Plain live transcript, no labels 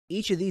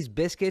Each of these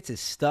biscuits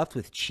is stuffed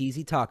with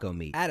cheesy taco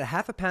meat. Add a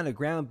half a pound of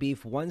ground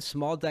beef, 1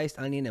 small diced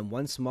onion, and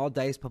 1 small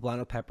diced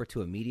poblano pepper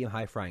to a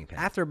medium-high frying pan.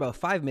 After about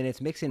 5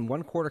 minutes, mix in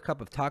 1/4 cup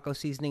of taco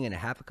seasoning and a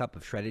half a cup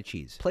of shredded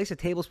cheese. Place a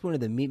tablespoon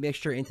of the meat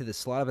mixture into the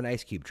slot of an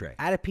ice cube tray.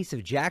 Add a piece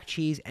of jack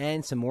cheese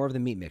and some more of the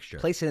meat mixture.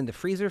 Place it in the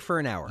freezer for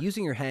an hour.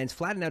 Using your hands,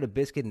 flatten out a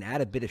biscuit and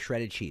add a bit of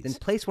shredded cheese. Then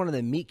place one of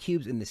the meat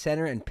cubes in the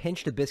center and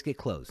pinch the biscuit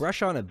closed.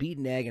 Brush on a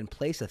beaten egg and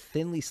place a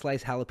thinly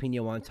sliced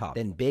jalapeno on top.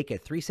 Then bake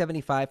at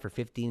 375 for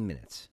 15 minutes.